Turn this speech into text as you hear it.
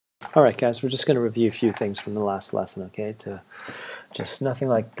Alright guys, we're just going to review a few things from the last lesson, okay? Just nothing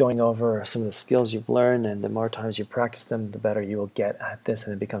like going over some of the skills you've learned, and the more times you practice them, the better you will get at this,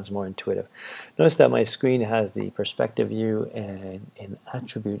 and it becomes more intuitive. Notice that my screen has the perspective view and an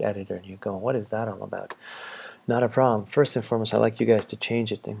attribute editor, and you're going, what is that all about? Not a problem. First and foremost, I'd like you guys to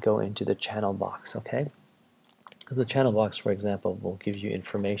change it and go into the channel box, okay? The channel box, for example, will give you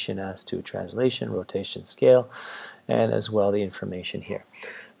information as to translation, rotation, scale, and as well the information here.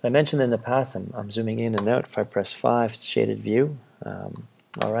 I mentioned in the past, I'm zooming in and out. If I press 5, it's shaded view.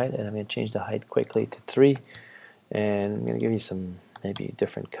 All right, and I'm going to change the height quickly to 3, and I'm going to give you some maybe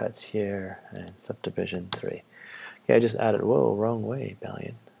different cuts here, and subdivision 3. Okay, I just added, whoa, wrong way,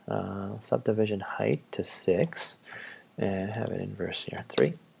 Balian. Subdivision height to 6, and have it inverse here,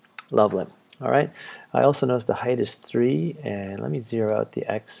 3. Lovely. All right, I also noticed the height is 3, and let me zero out the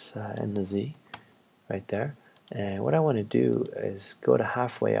X and the Z right there. And what I want to do is go to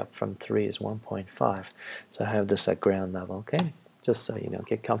halfway up from 3 is 1.5. So I have this at ground level, okay? Just so you know,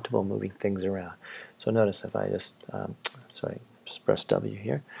 get comfortable moving things around. So notice if I just, just press W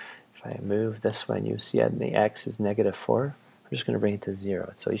here. If I move this way, and you see the X is -4, I'm just going to bring it to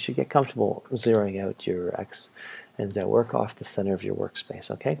 0. So you should get comfortable zeroing out your X and Z. Work off the center of your workspace,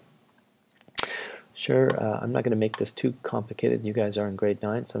 okay? Sure, I'm not going to make this too complicated. You guys are in grade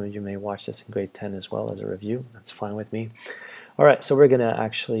 9. Some of you may watch this in grade 10 as well as a review. That's fine with me. All right, so we're going to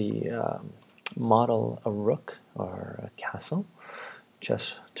actually model a rook or a castle,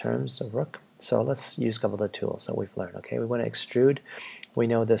 just terms of rook. So let's use a couple of the tools that we've learned. Okay, we want to extrude. We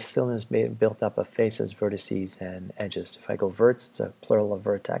know the cylinder is built up of faces, vertices, and edges. If I go verts, it's a plural of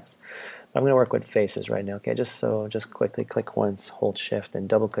vertex. I'm going to work with faces right now. Okay, just quickly click once, hold shift, and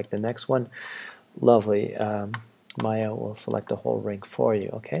double click the next one. Lovely. Maya will select a whole ring for you.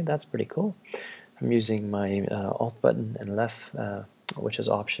 Okay, that's pretty cool. I'm using my Alt button and left, which is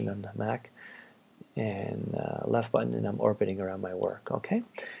Option on the Mac, and left button, and I'm orbiting around my work. Okay,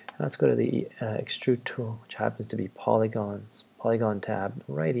 and let's go to the Extrude Tool, which happens to be Polygon tab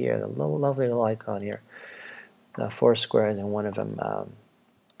right here. The lovely little icon here. 4 squares and one of them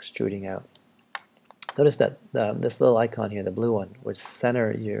extruding out. Notice that this little icon here, the blue one, would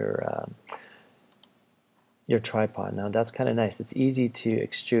center your tripod. Now that's kind of nice. It's easy to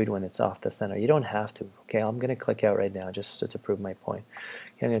extrude when it's off the center. You don't have to. Okay, I'm going to click out right now just to prove my point.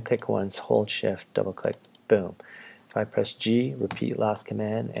 Okay, I'm going to click once, hold shift, double click, boom. If I press G, repeat last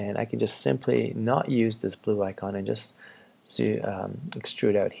command, and I can just simply not use this blue icon and just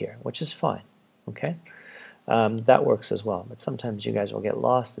extrude out here, which is fine. Okay, that works as well. But sometimes you guys will get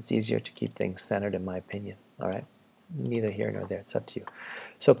lost. It's easier to keep things centered, in my opinion. All right. Neither here nor there, it's up to you.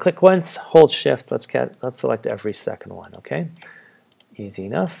 So click once, hold shift, let's select every second one, okay? Easy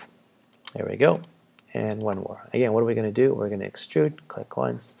enough. There we go. And one more. Again, what are we going to do? We're going to extrude, click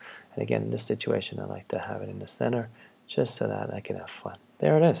once, and again, in this situation, I like to have it in the center, just so that I can have fun.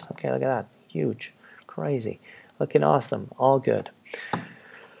 There it is. Okay, look at that. Huge. Crazy. Looking awesome. All good.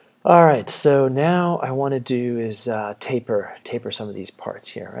 All right, so now I want to do is taper some of these parts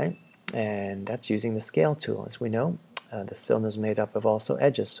here, right? And that's using the scale tool. As we know, the cylinder is made up of also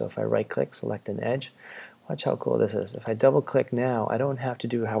edges. So if I right click, select an edge, watch how cool this is. If I double click now, I don't have to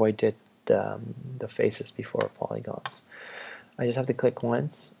do how I did the faces before, polygons. I just have to click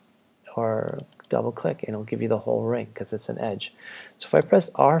once or double click and it'll give you the whole ring because it's an edge. So if I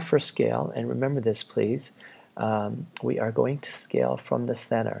press R for scale, and remember this please, we are going to scale from the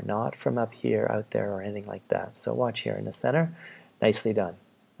center, not from up here, out there, or anything like that. So watch here in the center, nicely done.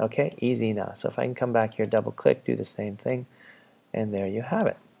 Okay, easy now. So if I can come back here, double click, do the same thing, and there you have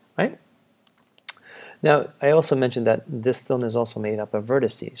it, right? Now, I also mentioned that this cylinder is also made up of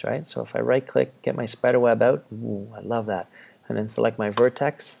vertices, right? So if I right click, get my spider web out, ooh, I love that, and then select my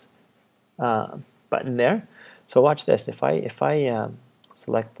vertex button there. So watch this. If I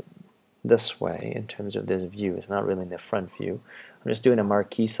select this way in terms of this view, it's not really in the front view. I'm just doing a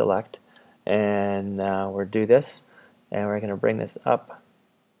marquee select, and we'll do this, and we're going to bring this up.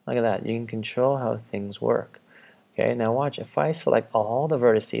 Look at that. You can control how things work. Okay, now watch. If I select all the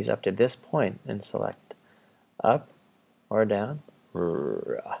vertices up to this point and select up or down,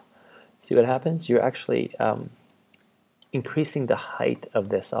 see what happens? You're actually increasing the height of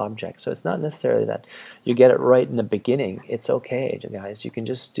this object. So it's not necessarily that you get it right in the beginning. It's okay, guys. You can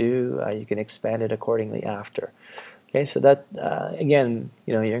just do, you can expand it accordingly after. Okay, so that, again,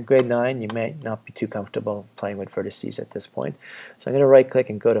 you know, you're in grade 9, you may not be too comfortable playing with vertices at this point. So I'm going to right click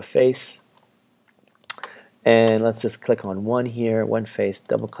and go to face, and let's just click on one here, one face,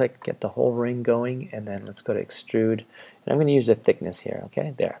 double click, get the whole ring going, and then let's go to extrude. And I'm going to use the thickness here,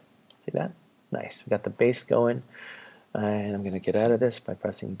 okay, there. See that? Nice. We got the base going. And I'm going to get out of this by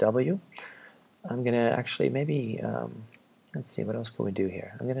pressing W. I'm going to actually maybe, let's see, what else can we do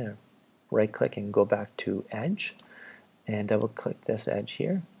here? I'm going to right click and go back to Edge and double click this edge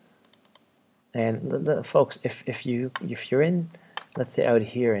here. And folks, if you're in, let's say out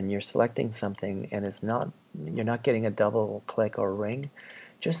here, and you're selecting something and you're not getting a double click or ring,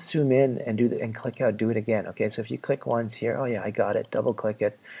 just zoom in and click out, do it again. Okay, so if you click once here, oh yeah, I got it, double click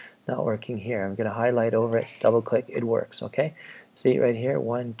it, not working here. I'm going to highlight over it, double click, it works. Okay, see right here,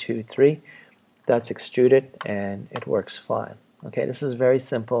 1, 2, 3, that's extruded and it works fine. Okay, this is very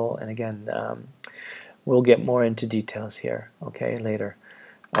simple, and again, we'll get more into details here, okay, later.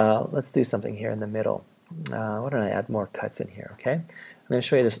 Let's do something here in the middle. Why don't I add more cuts in here, okay? I'm going to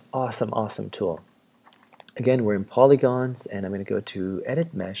show you this awesome tool. Again, we're in polygons, and I'm going to go to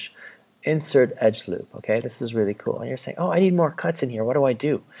Edit Mesh, Insert Edge Loop, okay? This is really cool. And you're saying, oh, I need more cuts in here. What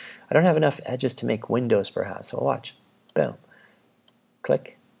do? I don't have enough edges to make windows, perhaps. Well, watch. Boom.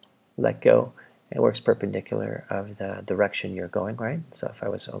 Click, let go. It works perpendicular of the direction you're going, right? So if I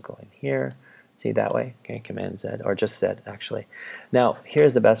was going here, see that way, okay, Command Z, or just Z actually. Now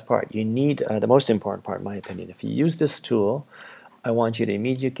here's the best part. You need the most important part in my opinion. If you use this tool, I want you to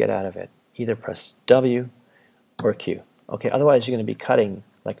immediately get out of it. Either press W or Q. Okay, otherwise you're going to be cutting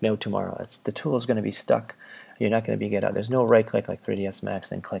like no tomorrow. The tool is going to be stuck. You're not going to be get out. There's no right click like 3ds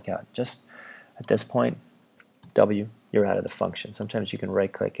Max and click out. Just at this point, W, you're out of the function. Sometimes you can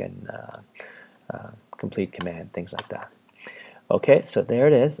right click and complete command, things like that. Okay, so there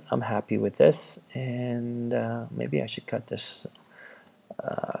it is. I'm happy with this, and maybe I should cut this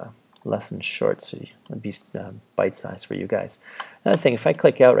lesson short so it would be bite-sized for you guys. Another thing, if I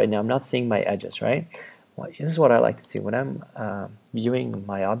click out right now, I'm not seeing my edges, right? Well, this is what I like to see. When I'm viewing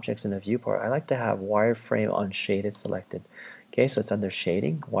my objects in a viewport, I like to have Wireframe on Shaded selected. Okay, so it's under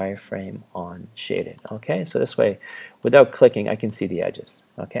Shading, Wireframe on Shaded. Okay, so this way, without clicking, I can see the edges.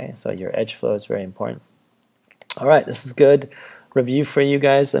 Okay, so your edge flow is very important. All right, this is good review for you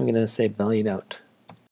guys. I'm going to say Balian out.